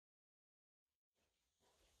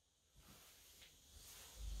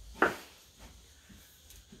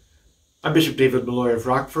I'm Bishop David Malloy of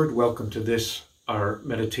Rockford. Welcome to this, our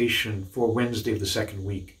meditation for Wednesday of the second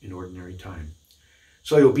week in Ordinary Time.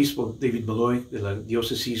 Soy Obispo David Malloy de la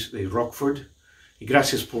Diócesis de Rockford y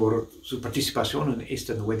gracias por su participación en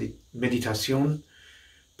esta meditación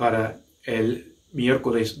para el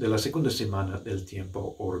miércoles de la segunda semana del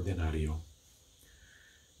tiempo ordinario.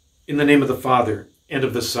 In the name of the Father, and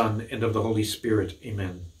of the Son, and of the Holy Spirit.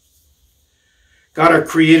 Amen. God, our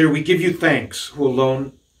Creator, we give you thanks, who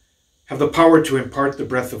alone have the power to impart the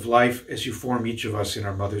breath of life as you form each of us in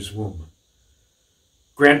our mother's womb.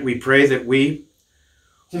 Grant, we pray, that we,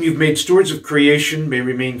 whom you've made stewards of creation, may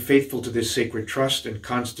remain faithful to this sacred trust and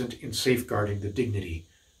constant in safeguarding the dignity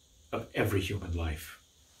of every human life.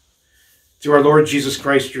 Through our Lord Jesus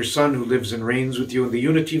Christ, your Son, who lives and reigns with you in the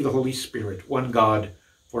unity of the Holy Spirit, one God,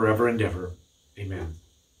 forever and ever. Amen.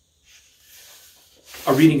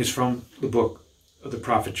 Our reading is from the book of the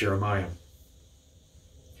prophet Jeremiah.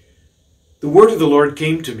 The word of the Lord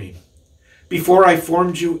came to me. Before I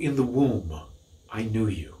formed you in the womb, I knew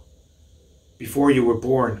you. Before you were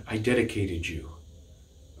born, I dedicated you.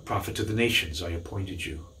 A prophet to the nations, I appointed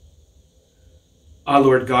you. Ah,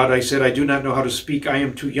 Lord God, I said, I do not know how to speak. I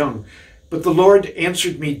am too young. But the Lord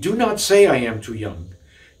answered me, do not say I am too young.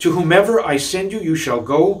 To whomever I send you, you shall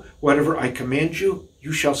go. Whatever I command you,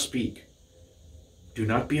 you shall speak. Do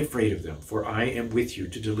not be afraid of them, for I am with you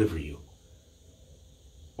to deliver you.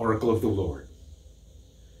 Oracle of the Lord.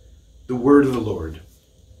 The word of the Lord.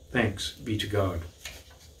 Thanks be to God.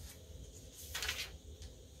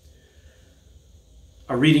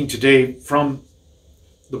 Our reading today from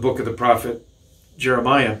the book of the prophet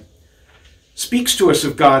Jeremiah speaks to us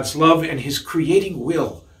of God's love and his creating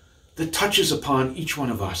will that touches upon each one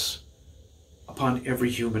of us, upon every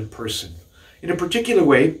human person. In a particular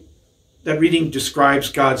way, that reading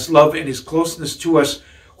describes God's love and his closeness to us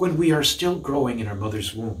when we are still growing in our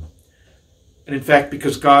mother's womb. And in fact,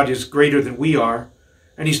 because God is greater than we are,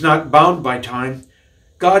 and he's not bound by time,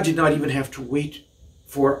 God did not even have to wait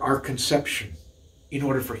for our conception in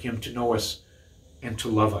order for him to know us and to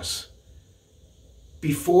love us.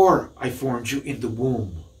 Before I formed you in the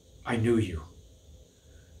womb, I knew you.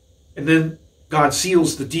 And then God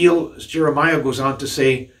seals the deal, as Jeremiah goes on to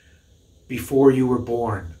say, before you were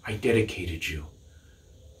born, I dedicated you.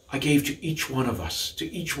 I gave to each one of us, to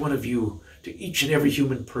each one of you, to each and every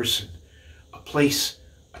human person, a place,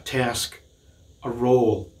 a task, a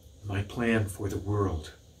role, my plan for the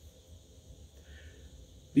world.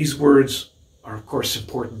 These words are, of course,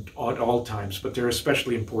 important at all times, but they're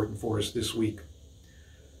especially important for us this week.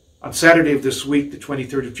 On Saturday of this week, the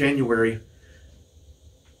 23rd of January,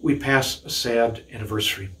 we pass a sad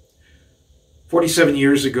anniversary. 47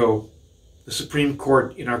 years ago, the Supreme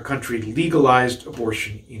Court in our country legalized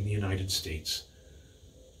abortion in the United States,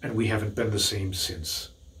 and we haven't been the same since.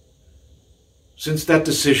 Since that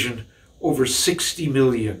decision, over 60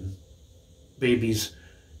 million babies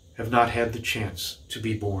have not had the chance to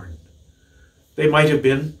be born. They might have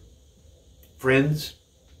been friends,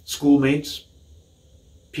 schoolmates,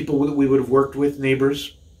 people that we would have worked with,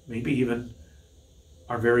 neighbors, maybe even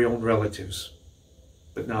our very own relatives,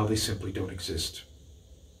 but now they simply don't exist.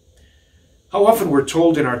 How often we're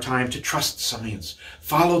told in our time to trust science,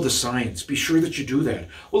 follow the science, be sure that you do that.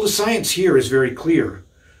 Well, the science here is very clear.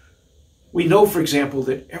 We know, for example,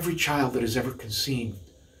 that every child that is ever conceived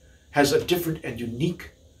has a different and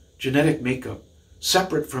unique genetic makeup,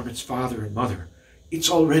 separate from its father and mother. It's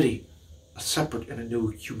already a separate and a new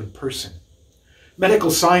human person.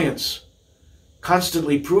 Medical science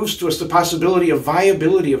constantly proves to us the possibility of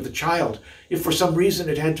viability of the child if for some reason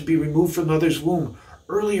it had to be removed from mother's womb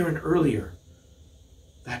earlier and earlier.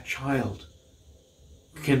 That child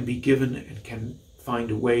can be given and can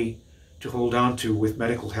find a way to hold on to, with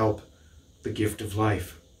medical help, the gift of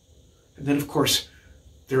life. And then, of course,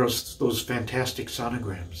 there are those fantastic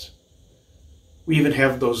sonograms. We even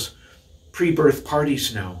have those pre-birth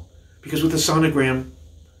parties now, because with a sonogram,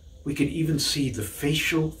 we can even see the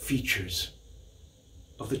facial features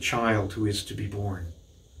of the child who is to be born.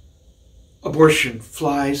 Abortion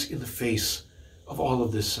flies in the face of all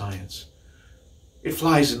of this science. It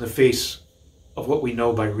flies in the face of what we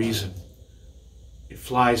know by reason. It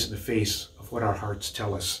flies in the face of what our hearts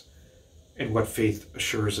tell us and what faith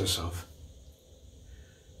assures us of.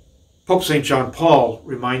 Pope St. John Paul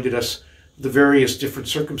reminded us of the various different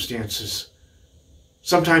circumstances,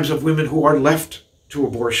 sometimes of women who are left to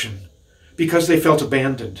abortion because they felt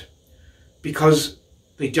abandoned, because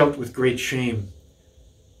they dealt with great shame,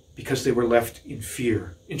 because they were left in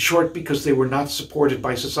fear. In short, because they were not supported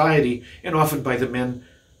by society and often by the men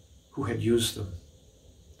who had used them.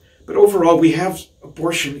 But overall, we have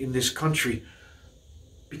abortion in this country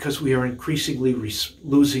because we are increasingly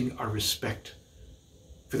losing our respect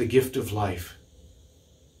for the gift of life.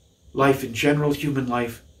 Life in general, human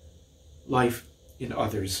life, life in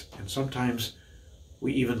others. And sometimes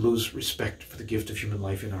we even lose respect for the gift of human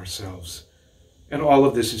life in ourselves. And all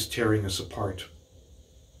of this is tearing us apart.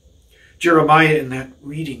 Jeremiah, in that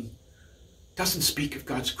reading, doesn't speak of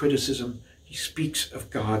God's criticism. He speaks of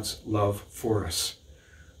God's love for us.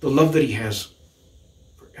 The love that he has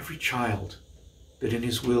for every child that in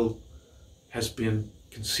his will has been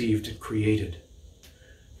conceived and created.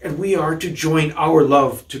 And we are to join our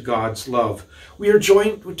love to God's love. We are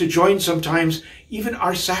to join sometimes even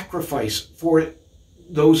our sacrifice for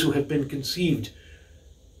those who have been conceived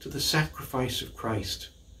to the sacrifice of Christ,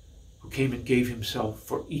 who came and gave himself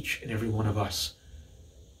for each and every one of us,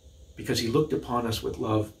 because he looked upon us with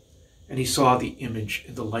love and he saw the image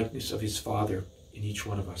and the likeness of his Father in each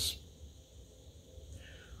one of us.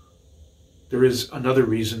 There is another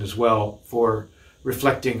reason as well for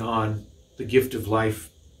reflecting on the gift of life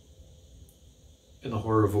and the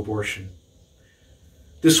horror of abortion.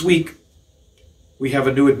 This week, we have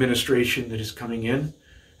a new administration that is coming in,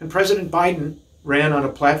 and President Biden ran on a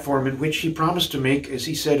platform in which he promised to make, as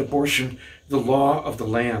he said, abortion the law of the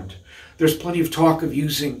land. There's plenty of talk of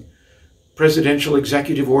using presidential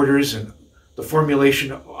executive orders and the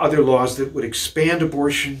formulation of other laws that would expand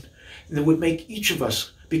abortion and that would make each of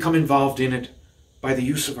us become involved in it by the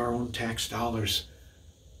use of our own tax dollars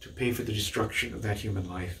to pay for the destruction of that human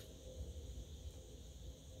life.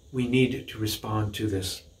 We need to respond to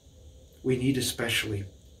this. We need especially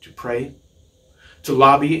to pray, to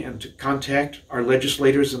lobby and to contact our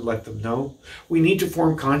legislators and let them know. We need to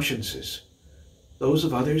form consciences, those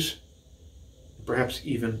of others, perhaps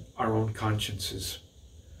even our own consciences.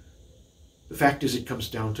 The fact is, it comes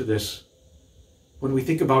down to this. When we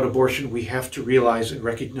think about abortion, we have to realize and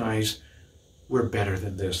recognize we're better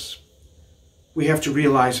than this. We have to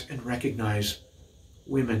realize and recognize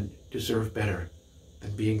women deserve better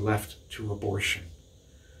than being left to abortion.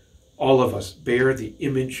 All of us bear the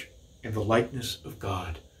image and the likeness of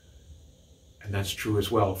God, and that's true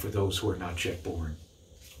as well for those who are not yet born.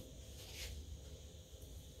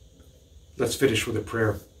 Let's finish with a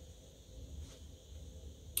prayer.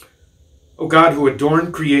 O God, who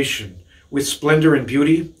adorned creation with splendor and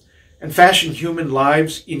beauty, and fashioned human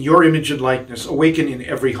lives in your image and likeness, awaken in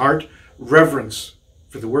every heart reverence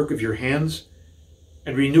for the work of your hands,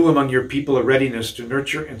 and renew among your people a readiness to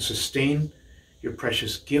nurture and sustain your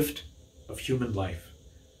precious gift of human life.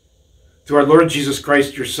 Through our Lord Jesus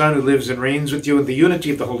Christ, your Son, who lives and reigns with you in the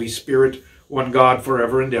unity of the Holy Spirit, one God,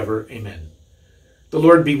 forever and ever. Amen. The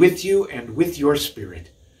Lord be with you and with your spirit.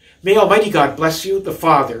 May Almighty God bless you, the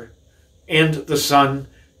Father, and the Son,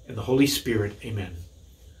 and the Holy Spirit. Amen.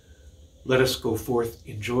 Let us go forth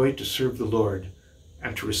in joy to serve the Lord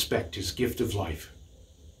and to respect his gift of life.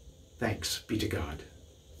 Thanks be to God.